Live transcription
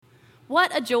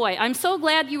What a joy. I'm so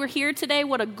glad you were here today.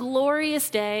 What a glorious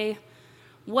day.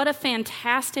 What a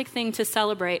fantastic thing to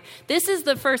celebrate. This is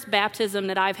the first baptism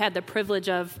that I've had the privilege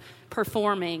of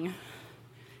performing.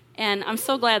 And I'm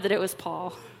so glad that it was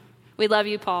Paul. We love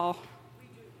you, Paul.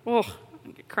 Oh,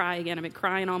 I could cry again. I've been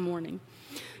crying all morning.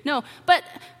 No, but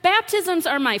baptisms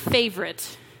are my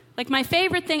favorite. Like my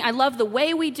favorite thing, I love the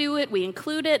way we do it. We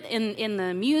include it in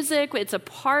the music. It's a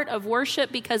part of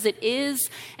worship because it is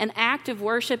an act of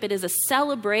worship. It is a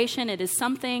celebration. It is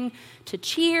something to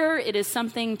cheer. It is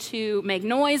something to make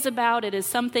noise about. It is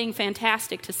something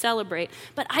fantastic to celebrate.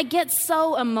 But I get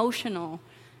so emotional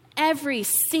every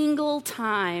single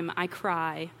time I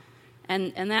cry.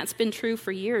 And that's been true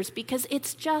for years because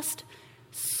it's just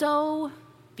so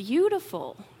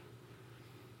beautiful.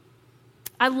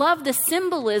 I love the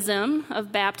symbolism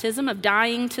of baptism, of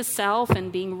dying to self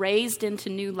and being raised into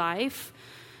new life.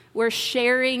 We're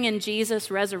sharing in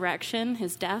Jesus' resurrection,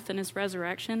 his death and his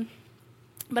resurrection.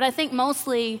 But I think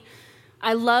mostly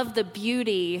I love the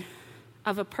beauty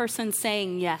of a person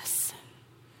saying yes.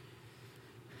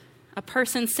 A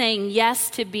person saying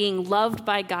yes to being loved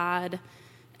by God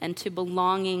and to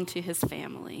belonging to his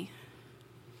family.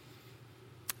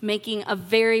 Making a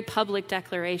very public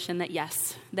declaration that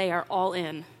yes, they are all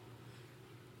in.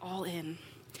 All in.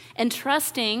 And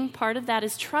trusting, part of that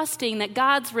is trusting that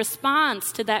God's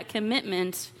response to that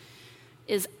commitment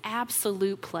is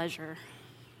absolute pleasure.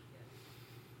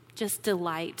 Just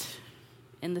delight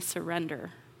in the surrender.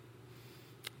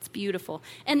 It's beautiful.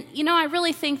 And, I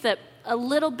really think that a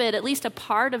little bit, at least a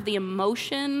part of the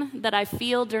emotion that I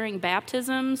feel during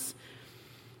baptisms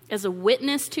as a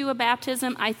witness to a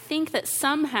baptism, I think that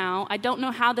somehow, I don't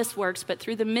know how this works, but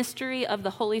through the mystery of the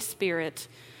Holy Spirit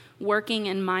working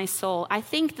in my soul, I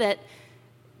think that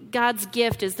God's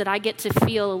gift is that I get to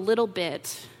feel a little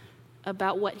bit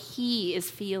about what he is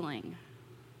feeling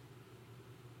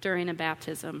during a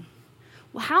baptism.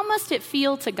 Well, how must it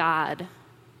feel to God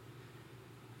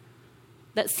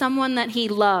that someone that he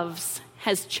loves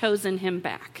has chosen him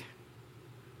back,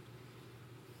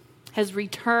 has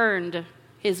returned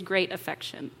his great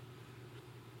affection?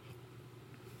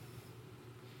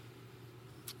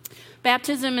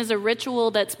 Baptism is a ritual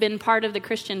that's been part of the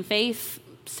Christian faith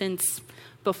since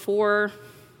before,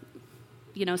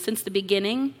 since the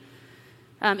beginning.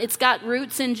 It's got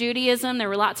roots in Judaism. There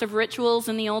were lots of rituals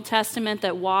in the Old Testament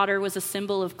that water was a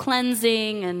symbol of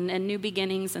cleansing and new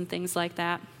beginnings and things like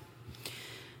that.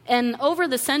 And over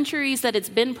the centuries that it's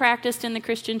been practiced in the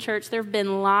Christian church, there have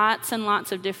been lots and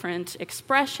lots of different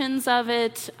expressions of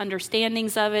it,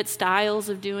 understandings of it, styles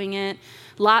of doing it,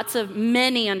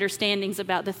 many understandings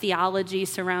about the theology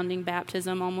surrounding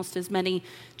baptism. Almost as many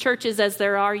churches as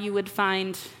there are, you would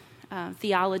find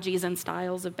theologies and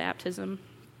styles of baptism.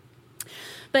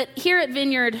 But here at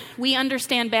Vineyard, we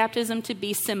understand baptism to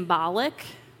be symbolic,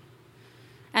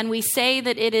 and we say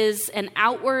that it is an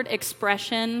outward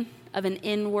expression of an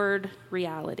inward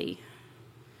reality.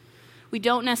 We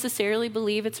don't necessarily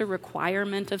believe it's a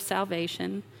requirement of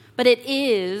salvation, but it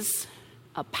is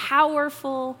a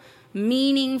powerful,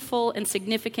 meaningful, and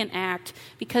significant act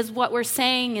because what we're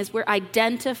saying is we're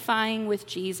identifying with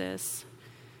Jesus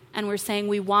and we're saying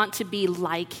we want to be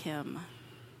like him.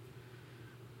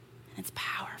 It's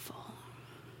powerful.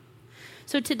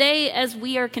 So today, as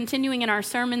we are continuing in our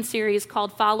sermon series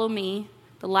called Follow Me,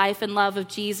 the Life and Love of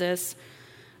Jesus,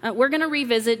 we're going to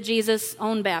revisit Jesus'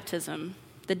 own baptism,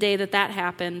 the day that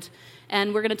happened.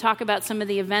 And we're going to talk about some of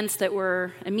the events that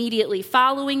were immediately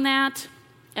following that.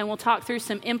 And we'll talk through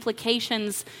some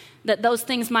implications that those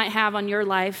things might have on your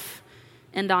life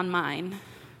and on mine.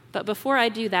 But before I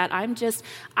do that,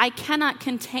 I cannot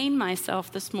contain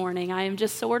myself this morning. I am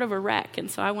just sort of a wreck.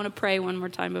 And so I want to pray one more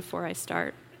time before I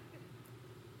start.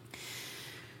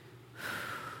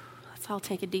 Let's all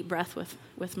take a deep breath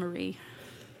with Marie.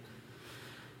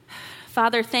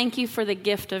 Father, thank you for the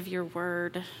gift of your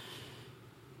word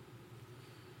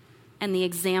and the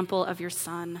example of your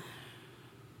Son.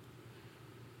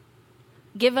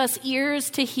 Give us ears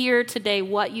to hear today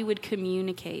what you would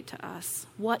communicate to us,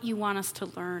 what you want us to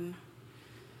learn.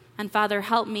 And Father,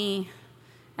 help me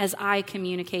as I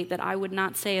communicate that I would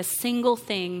not say a single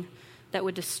thing that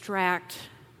would distract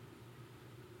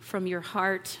from your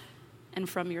heart and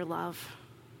from your love.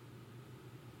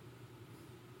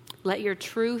 Let your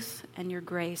truth and your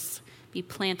grace be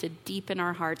planted deep in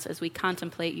our hearts as we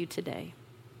contemplate you today.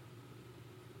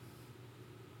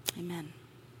 Amen.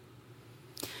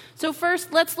 So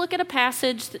first, let's look at a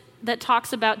passage that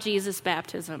talks about Jesus'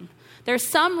 baptism. There's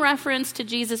some reference to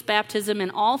Jesus' baptism in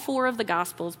all four of the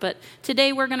Gospels, but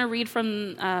today we're going to read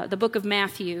from the book of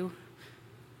Matthew,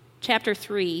 chapter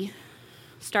 3,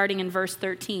 starting in verse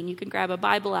 13. You can grab a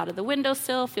Bible out of the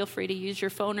windowsill. Feel free to use your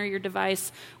phone or your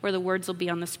device, where the words will be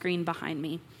on the screen behind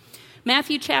me.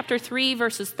 Matthew chapter 3,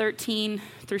 verses 13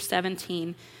 through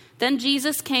 17. Then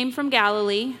Jesus came from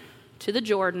Galilee to the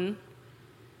Jordan,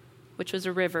 which was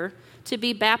a river, to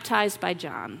be baptized by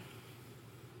John.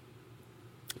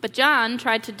 But John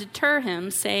tried to deter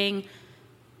him, saying,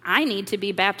 I need to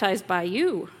be baptized by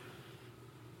you,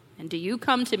 and do you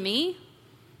come to me?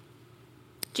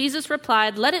 Jesus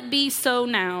replied, let it be so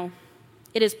now.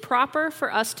 It is proper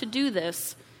for us to do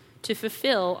this, to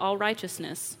fulfill all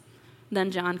righteousness. Then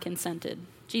John consented.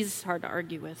 Jesus is hard to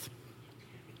argue with.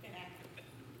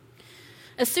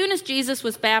 As soon as Jesus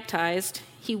was baptized,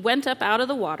 he went up out of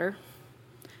the water,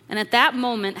 and at that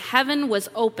moment heaven was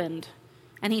opened,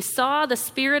 and he saw the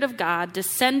Spirit of God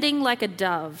descending like a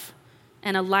dove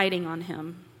and alighting on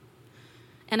him.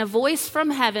 And a voice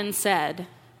from heaven said,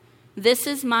 this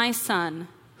is my Son,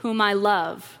 whom I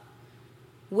love.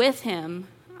 With him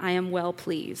I am well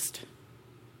pleased.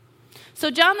 So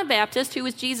John the Baptist, who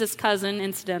was Jesus' cousin,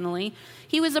 incidentally,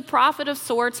 he was a prophet of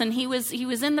sorts, and he was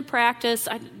in the practice.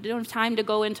 I don't have time to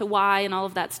go into why and all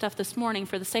of that stuff this morning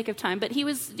for the sake of time, but he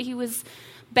was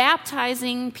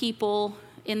baptizing people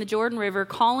in the Jordan River,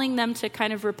 calling them to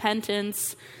kind of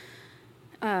repentance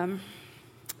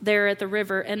there at the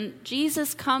river. And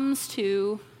Jesus comes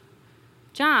to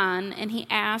John, and he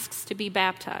asks to be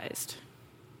baptized.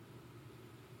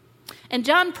 And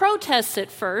John protests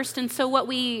at first, and so what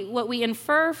we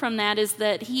infer from that is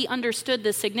that he understood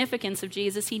the significance of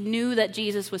Jesus. He knew that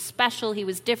Jesus was special, he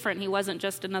was different, he wasn't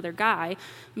just another guy.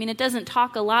 I mean, it doesn't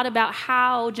talk a lot about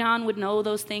how John would know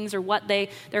those things or what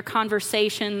their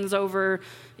conversations over,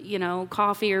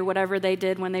 coffee or whatever they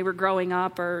did when they were growing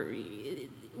up, or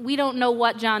we don't know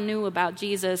what John knew about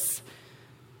Jesus'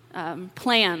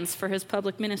 plans for his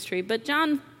public ministry, but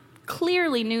John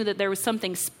clearly knew that there was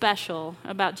something special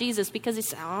about Jesus, because he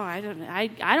said, I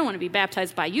don't want to be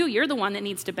baptized by you. You're the one that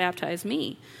needs to baptize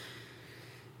me.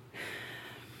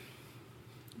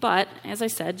 But, as I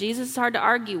said, Jesus is hard to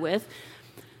argue with.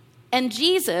 And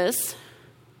Jesus,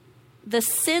 the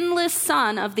sinless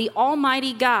Son of the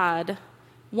Almighty God,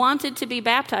 wanted to be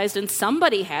baptized, and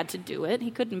somebody had to do it.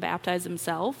 He couldn't baptize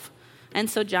himself. And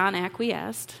so John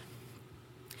acquiesced.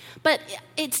 But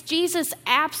it's Jesus'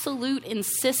 absolute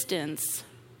insistence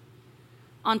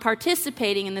on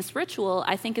participating in this ritual,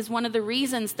 I think, is one of the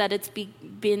reasons that it's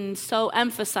been so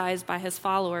emphasized by his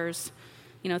followers,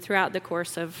 throughout the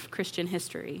course of Christian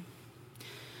history.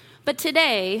 But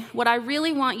today, what I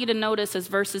really want you to notice is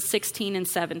verses 16 and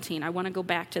 17. I want to go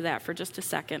back to that for just a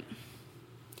second.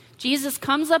 Jesus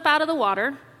comes up out of the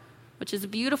water, which is a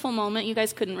beautiful moment. You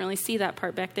guys couldn't really see that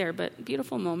part back there, but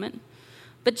beautiful moment.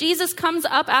 But Jesus comes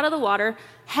up out of the water,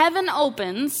 heaven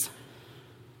opens,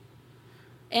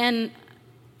 and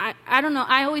I don't know,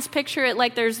 I always picture it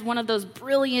like there's one of those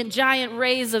brilliant giant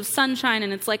rays of sunshine,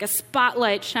 and it's like a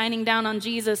spotlight shining down on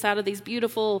Jesus out of these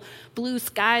beautiful blue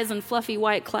skies and fluffy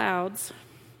white clouds.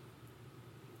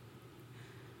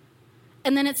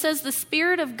 And then it says the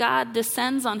Spirit of God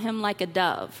descends on him like a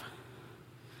dove,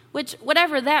 which,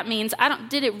 whatever that means,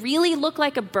 did it really look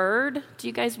like a bird? Do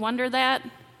you guys wonder that?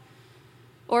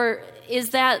 Or is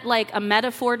that like a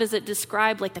metaphor? Does it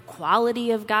describe like the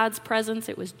quality of God's presence?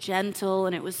 It was gentle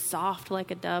and it was soft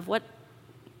like a dove. What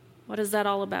is that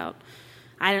all about?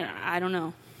 I don't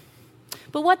know.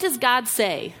 But what does God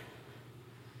say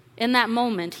in that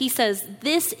moment? He says,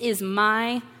 this is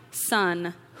my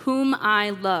Son, whom I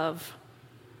love.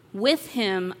 With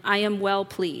him I am well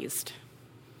pleased.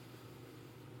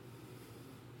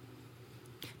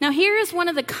 Now, here is one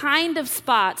of the kind of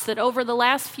spots that over the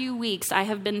last few weeks I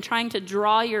have been trying to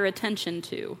draw your attention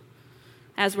to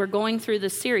as we're going through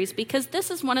this series, because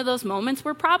this is one of those moments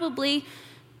we're probably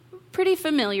pretty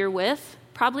familiar with,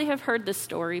 probably have heard this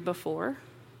story before.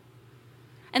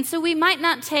 And so we might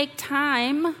not take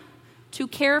time to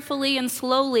carefully and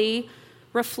slowly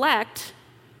reflect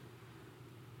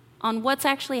on what's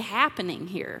actually happening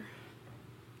here.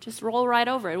 Just roll right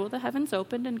over it. Well, the heavens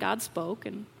opened and God spoke,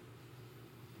 and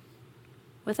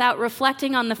without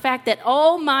reflecting on the fact that,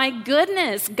 oh my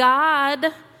goodness,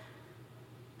 God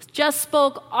just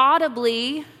spoke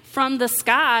audibly from the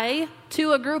sky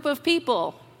to a group of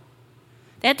people.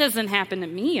 That doesn't happen to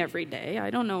me every day. I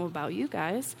don't know about you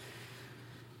guys.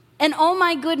 And oh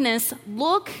my goodness,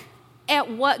 look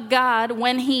at what God,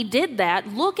 when he did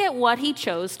that, look at what he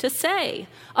chose to say.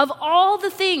 Of all the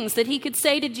things that he could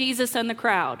say to Jesus and the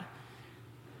crowd,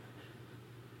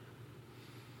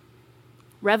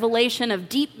 revelation of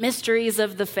deep mysteries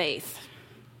of the faith,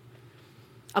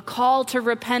 a call to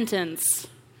repentance,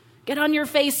 get on your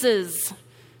faces,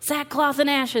 sackcloth and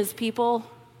ashes, people.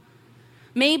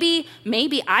 Maybe,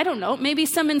 I don't know, maybe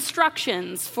some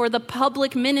instructions for the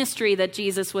public ministry that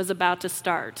Jesus was about to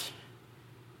start.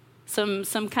 Some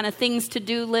kind of things to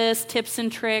do list, tips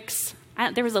and tricks.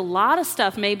 There was a lot of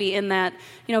stuff maybe in that,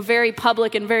 very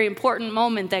public and very important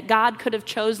moment that God could have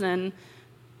chosen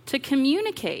to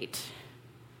communicate.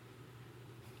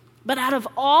 But out of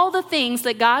all the things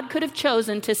that God could have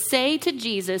chosen to say to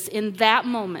Jesus in that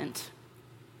moment,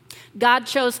 God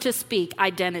chose to speak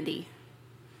identity.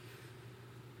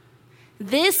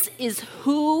 This is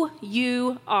who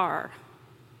you are.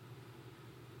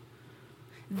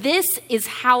 This is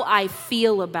how I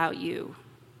feel about you.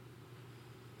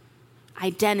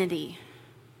 Identity.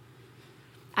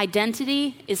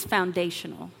 Identity is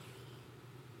foundational.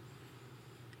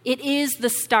 It is the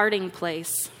starting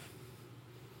place.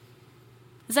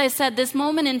 As I said, this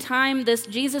moment in time, this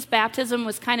Jesus baptism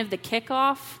was kind of the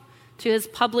kickoff to his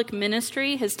public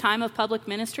ministry, his time of public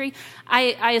ministry.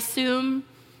 I assume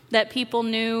that people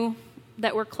knew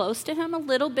that were close to him a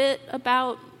little bit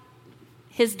about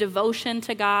his devotion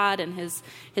to God and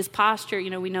his posture.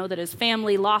 We know that his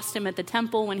family lost him at the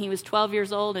temple when he was 12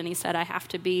 years old, and he said, I have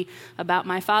to be about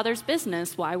my Father's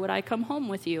business. Why would I come home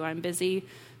with you? I'm busy,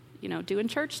 doing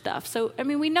church stuff. So,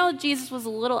 we know Jesus was a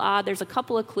little odd. There's a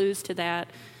couple of clues to that.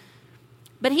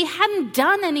 But he hadn't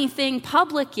done anything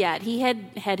public yet. He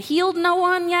had healed no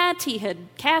one yet. He had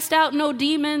cast out no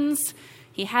demons.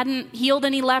 He hadn't healed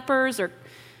any lepers or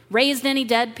raised any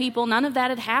dead people. None of that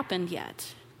had happened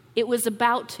yet. It was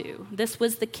about to. This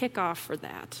was the kickoff for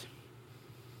that.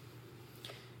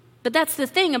 But that's the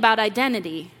thing about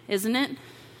identity, isn't it?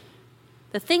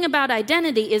 The thing about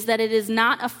identity is that it is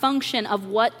not a function of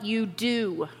what you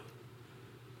do.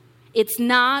 It's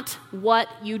not what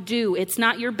you do. It's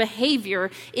not your behavior.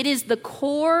 It is the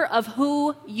core of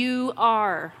who you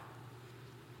are.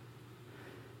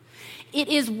 It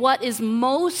is what is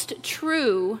most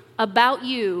true about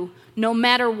you, no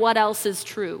matter what else is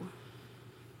true.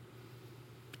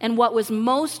 And what was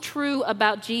most true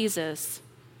about Jesus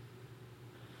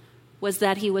was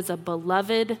that he was a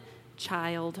beloved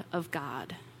child of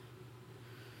God.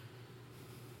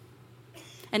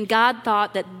 And God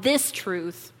thought that this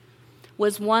truth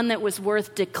was one that was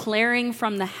worth declaring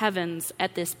from the heavens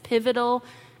at this pivotal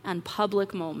and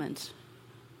public moment.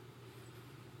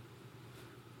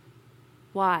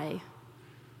 Why?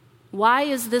 Why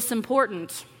is this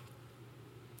important?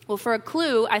 Well, for a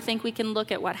clue, I think we can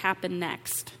look at what happened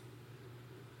next.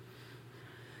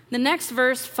 The next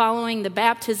verse following the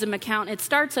baptism account, it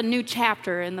starts a new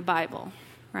chapter in the Bible,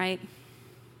 right?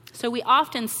 So we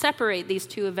often separate these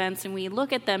two events and we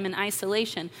look at them in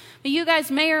isolation. But you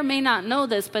guys may or may not know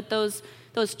this, but those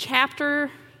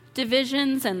chapter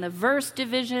divisions and the verse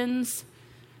divisions,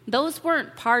 those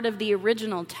weren't part of the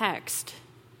original text.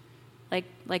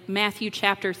 Like Matthew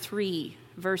chapter 3,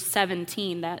 verse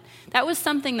 17. That was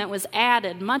something that was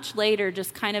added much later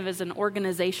just kind of as an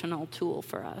organizational tool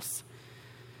for us.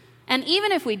 And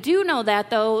even if we do know that,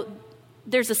 though,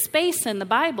 there's a space in the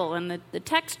Bible and the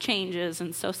text changes,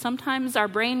 and so sometimes our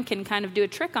brain can kind of do a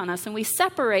trick on us and we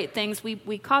separate things.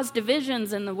 We cause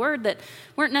divisions in the word that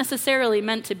weren't necessarily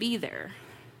meant to be there.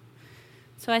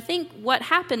 So I think what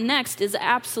happened next is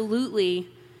absolutely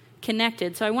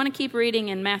connected. So I want to keep reading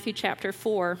in Matthew chapter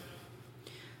 4,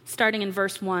 starting in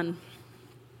verse 1.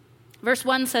 Verse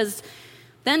 1 says,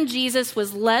 "Then Jesus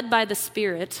was led by the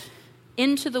Spirit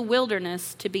into the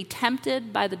wilderness to be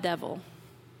tempted by the devil."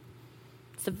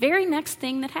 It's the very next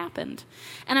thing that happened.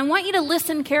 And I want you to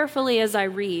listen carefully as I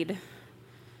read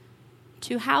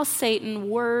to how Satan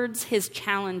words his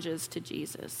challenges to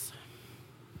Jesus.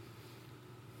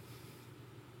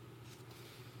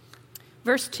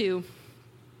 Verse 2,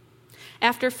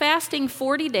 "After fasting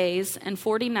 40 days and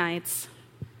 40 nights,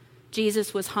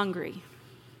 Jesus was hungry.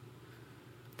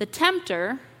 The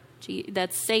tempter,"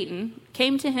 that's Satan,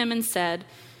 "came to him and said,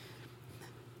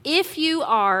 'If you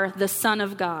are the Son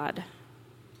of God,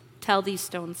 tell these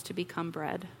stones to become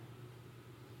bread.'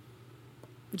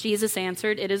 Jesus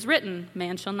answered, 'It is written,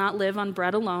 man shall not live on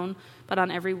bread alone, but on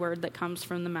every word that comes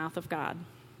from the mouth of God.'"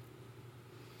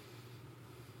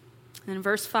 And in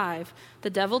verse 5, "The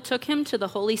devil took him to the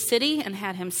holy city and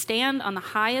had him stand on the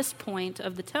highest point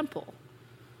of the temple.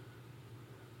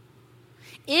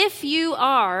 'If you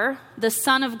are the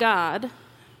Son of God,'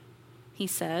 he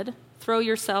said, 'throw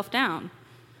yourself down.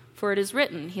 For it is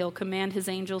written, he'll command his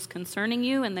angels concerning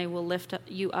you, and they will lift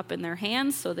you up in their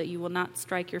hands so that you will not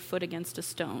strike your foot against a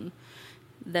stone.'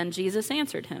 Then Jesus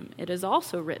answered him, 'It is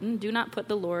also written, do not put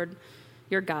the Lord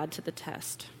your God to the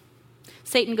test.'"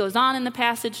 Satan goes on in the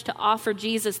passage to offer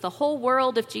Jesus the whole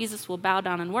world if Jesus will bow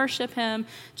down and worship him.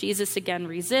 Jesus again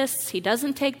resists. He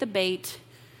doesn't take the bait.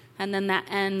 And then that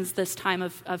ends this time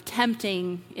of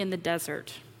tempting in the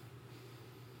desert.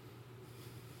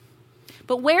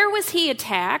 But where was he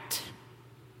attacked?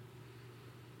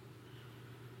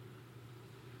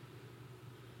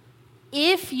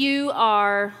 If you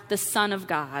are the Son of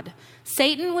God,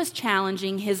 Satan was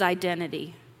challenging his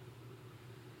identity.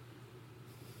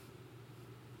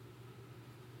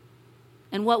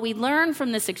 And what we learn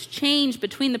from this exchange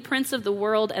between the prince of the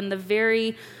world and the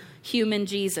very human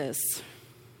Jesus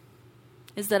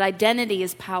is that identity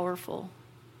is powerful.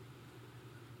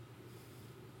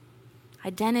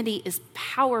 Identity is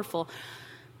powerful.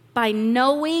 By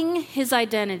knowing his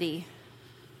identity,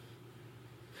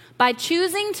 by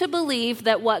choosing to believe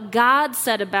that what God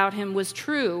said about him was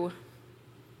true,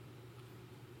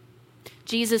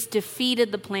 Jesus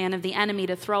defeated the plan of the enemy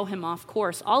to throw him off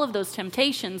course. All of those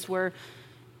temptations were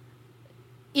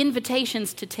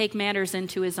invitations to take matters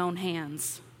into his own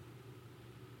hands.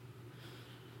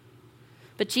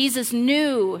 But Jesus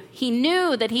knew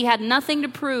that he had nothing to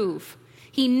prove.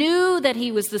 He knew that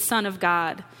he was the Son of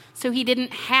God, so he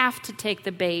didn't have to take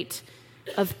the bait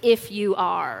of if you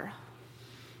are.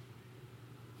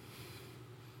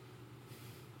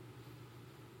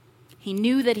 He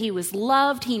knew that he was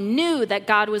loved. He knew that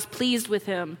God was pleased with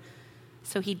him,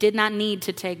 so he did not need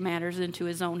to take matters into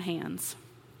his own hands,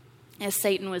 as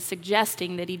Satan was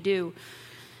suggesting that he do.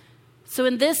 So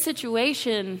in this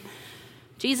situation,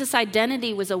 Jesus'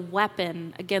 identity was a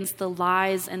weapon against the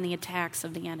lies and the attacks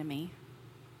of the enemy.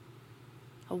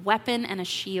 A weapon and a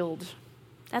shield.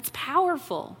 That's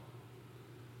powerful.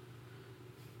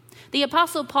 The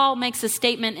Apostle Paul makes a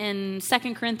statement in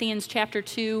 2 Corinthians chapter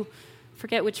 2,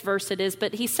 forget which verse it is,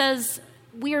 but he says,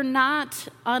 we are not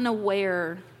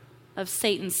unaware of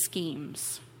Satan's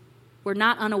schemes. We're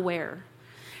not unaware.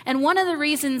 And one of the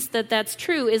reasons that that's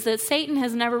true is that Satan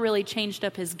has never really changed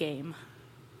up his game.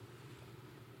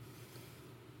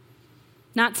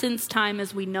 Not since time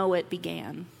as we know it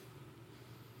began.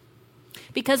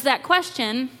 Because that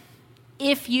question,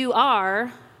 if you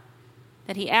are,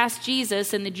 that he asked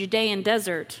Jesus in the Judean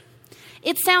desert,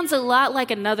 it sounds a lot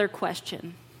like another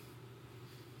question.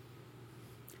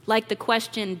 Like the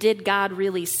question, did God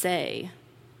really say,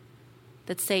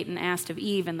 that Satan asked of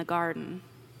Eve in the garden?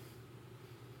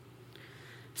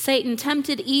 Satan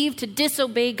tempted Eve to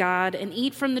disobey God and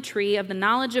eat from the tree of the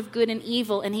knowledge of good and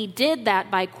evil, and he did that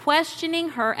by questioning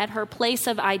her at her place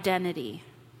of identity.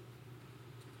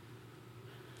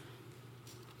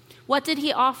 What did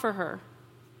he offer her?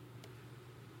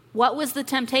 What was the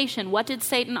temptation? What did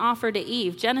Satan offer to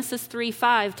Eve? Genesis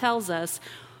 3:5 tells us,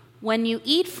 when you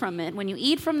eat from it, when you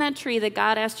eat from that tree that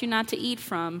God asked you not to eat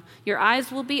from, your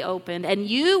eyes will be opened and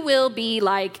you will be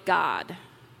like God,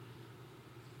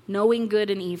 knowing good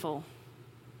and evil.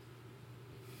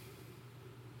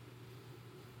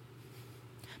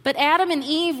 But Adam and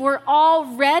Eve were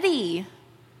already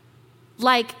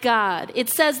like God. It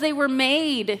says they were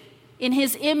made in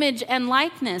his image and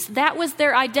likeness. That was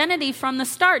their identity from the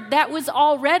start. That was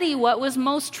already what was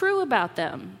most true about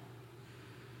them.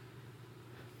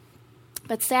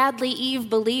 But sadly, Eve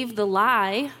believed the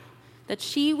lie that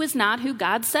she was not who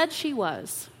God said she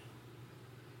was.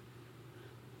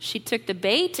 She took the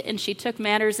bait and she took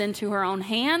matters into her own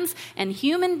hands, and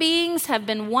human beings have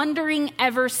been wondering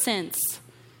ever since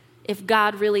if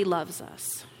God really loves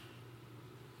us.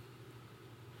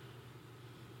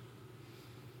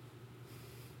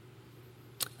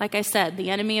 Like I said, the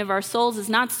enemy of our souls is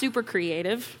not super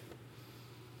creative.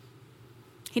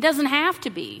 He doesn't have to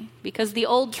be, because the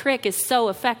old trick is so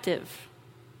effective.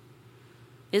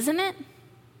 Isn't it?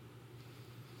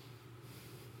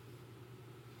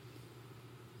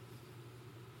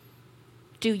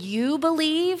 Do you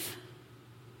believe?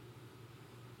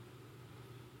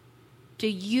 Do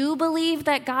you believe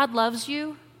that God loves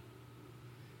you?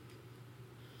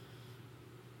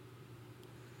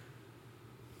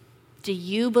 Do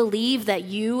you believe that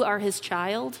you are his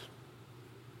child?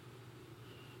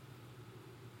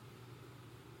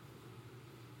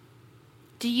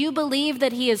 Do you believe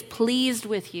that he is pleased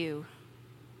with you?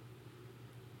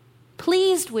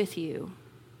 Pleased with you.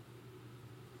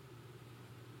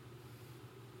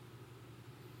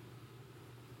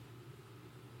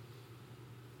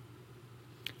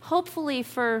 Hopefully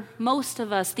for most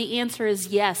of us, the answer is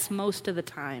yes most of the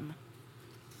time.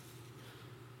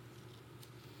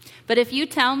 But if you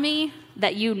tell me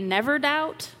that you never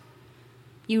doubt,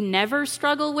 you never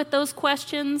struggle with those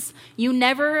questions, you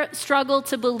never struggle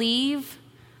to believe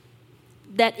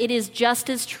that it is just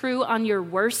as true on your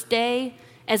worst day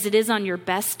as it is on your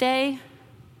best day,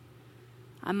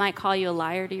 I might call you a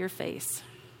liar to your face.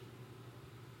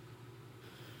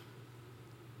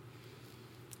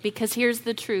 Because here's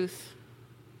the truth.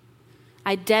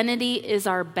 Identity is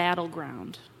our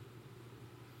battleground.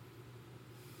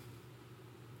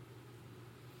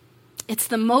 It's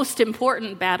the most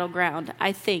important battleground,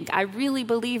 I think. I really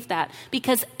believe that.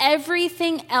 Because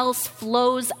everything else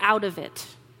flows out of it.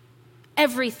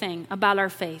 Everything about our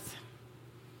faith.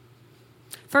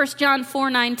 1 John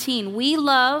 4:19, we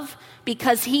love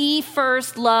because he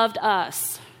first loved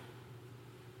us.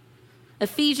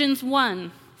 Ephesians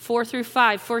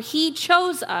 1:4-5, for he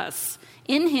chose us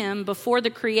in him before the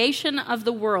creation of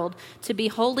the world to be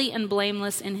holy and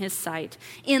blameless in his sight.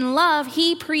 In love,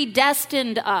 he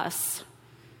predestined us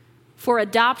for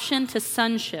adoption to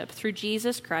sonship through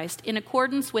Jesus Christ in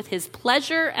accordance with his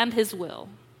pleasure and his will.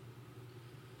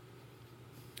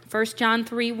 1 John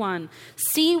 3:1,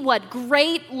 see what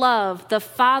great love the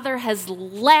Father has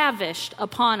lavished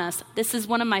upon us. This is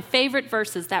one of my favorite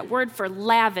verses, that word for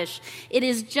lavish. It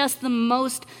is just the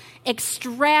most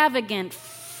extravagant,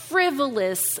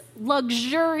 frivolous,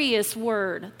 luxurious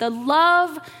word. The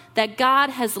love that God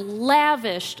has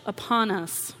lavished upon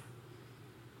us.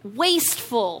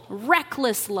 Wasteful,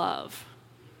 reckless love.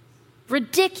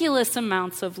 Ridiculous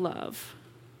amounts of love.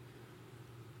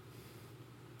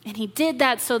 And he did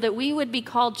that so that we would be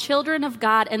called children of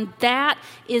God, and that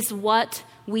is what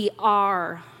we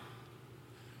are.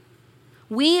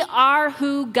 We are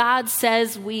who God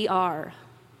says we are.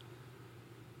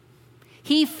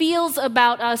 He feels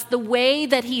about us the way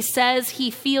that he says he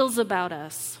feels about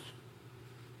us.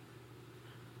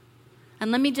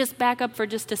 And let me just back up for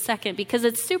just a second, because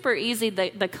it's super easy,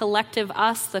 the collective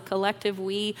us, the collective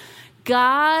we.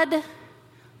 God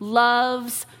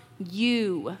loves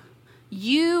you.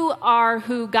 You are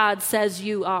who God says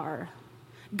you are.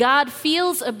 God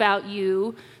feels about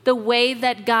you the way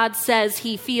that God says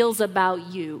he feels about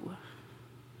you.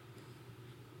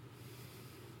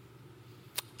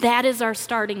 That is our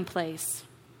starting place.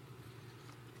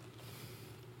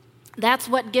 That's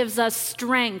what gives us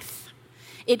strength.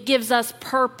 It gives us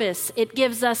purpose. It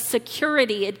gives us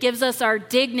security. It gives us our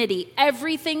dignity.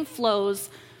 Everything flows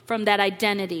from that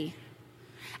identity.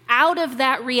 Out of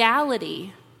that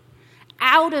reality,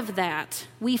 out of that,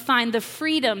 we find the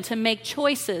freedom to make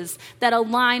choices that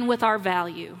align with our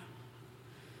value.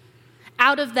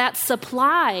 Out of that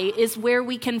supply is where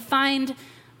we can find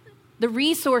the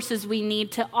resources we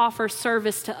need to offer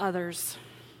service to others.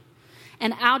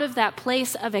 And out of that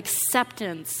place of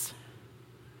acceptance,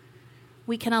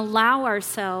 we can allow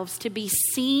ourselves to be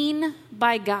seen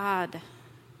by God,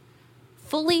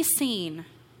 fully seen,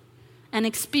 and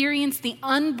experience the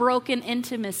unbroken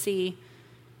intimacy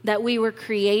that we were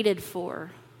created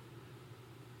for,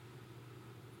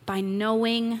 by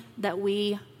knowing that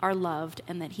we are loved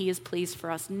and that he is pleased for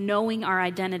us, knowing our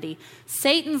identity.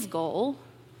 Satan's goal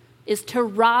is to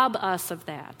rob us of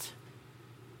that.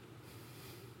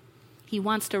 He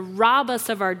wants to rob us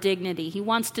of our dignity. He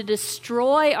wants to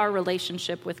destroy our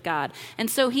relationship with God. And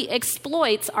so he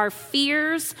exploits our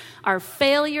fears, our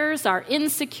failures, our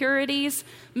insecurities.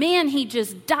 Man, he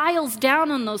just dials down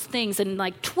on those things and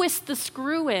like twists the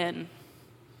screw in.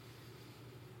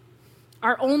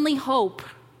 Our only hope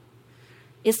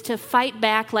is to fight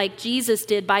back like Jesus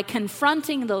did by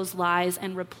confronting those lies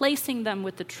and replacing them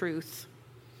with the truth.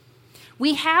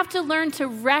 We have to learn to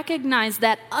recognize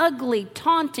that ugly,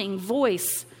 taunting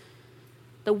voice,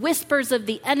 the whispers of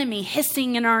the enemy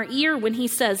hissing in our ear when he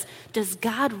says, does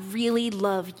God really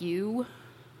love you?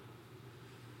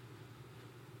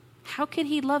 How could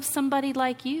he love somebody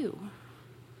like you?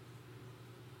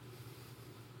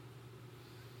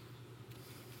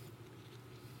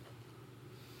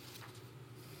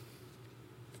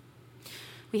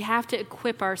 We have to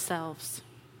equip ourselves.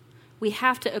 We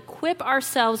have to equip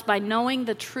ourselves by knowing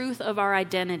the truth of our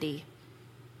identity.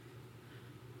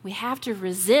 We have to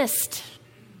resist,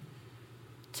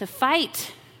 to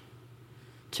fight,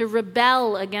 to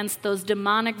rebel against those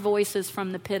demonic voices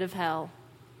from the pit of hell.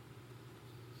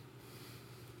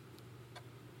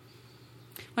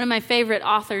 One of my favorite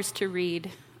authors to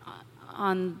read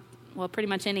on, well, pretty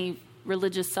much any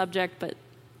religious subject, but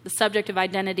the subject of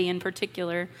identity in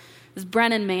particular, is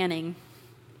Brennan Manning.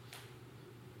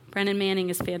 Brennan Manning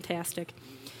is fantastic.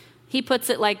 He puts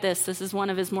it like this. This is one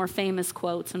of his more famous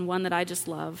quotes and one that I just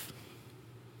love.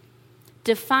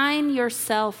 Define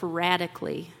yourself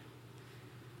radically.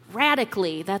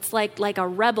 Radically, that's like a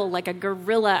rebel, like a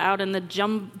guerrilla out in the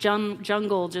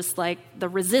jungle, just like the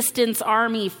resistance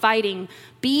army fighting.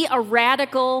 Be a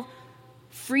radical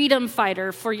freedom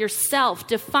fighter for yourself.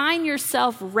 Define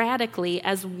yourself radically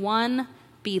as one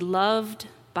beloved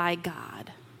by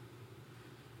God.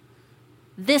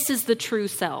 This is the true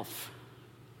self.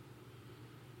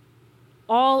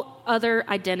 All other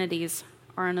identities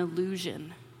are an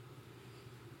illusion.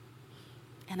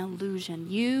 An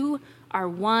illusion. You are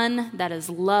one that is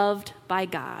loved by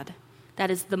God.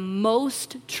 That is the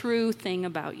most true thing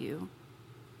about you.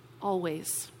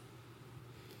 Always.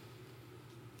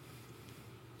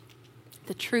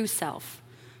 The true self.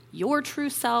 Your true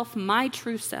self, my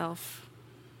true self.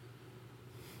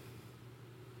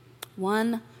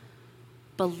 One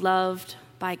beloved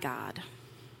by God.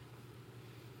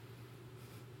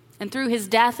 And through his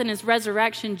death and his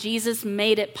resurrection, Jesus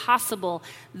made it possible.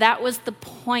 That was the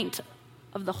point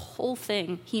of the whole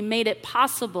thing. He made it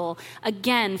possible,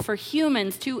 again, for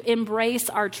humans to embrace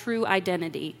our true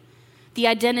identity, the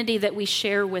identity that we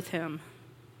share with him.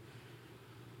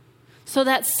 So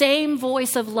that same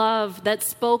voice of love that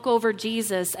spoke over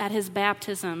Jesus at his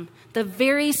baptism, the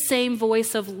very same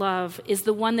voice of love is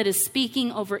the one that is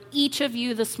speaking over each of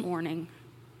you this morning.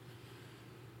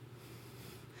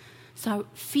 So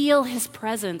feel his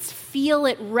presence. Feel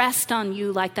it rest on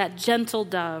you like that gentle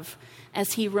dove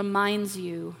as he reminds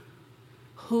you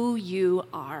who you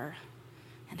are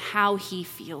and how he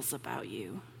feels about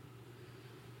you.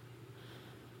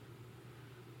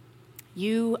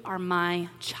 You are my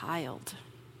child,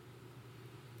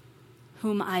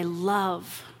 whom I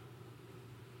love.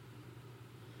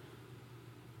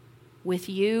 With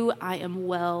you I am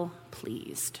well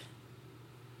pleased.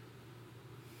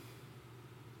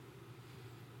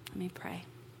 Let me pray.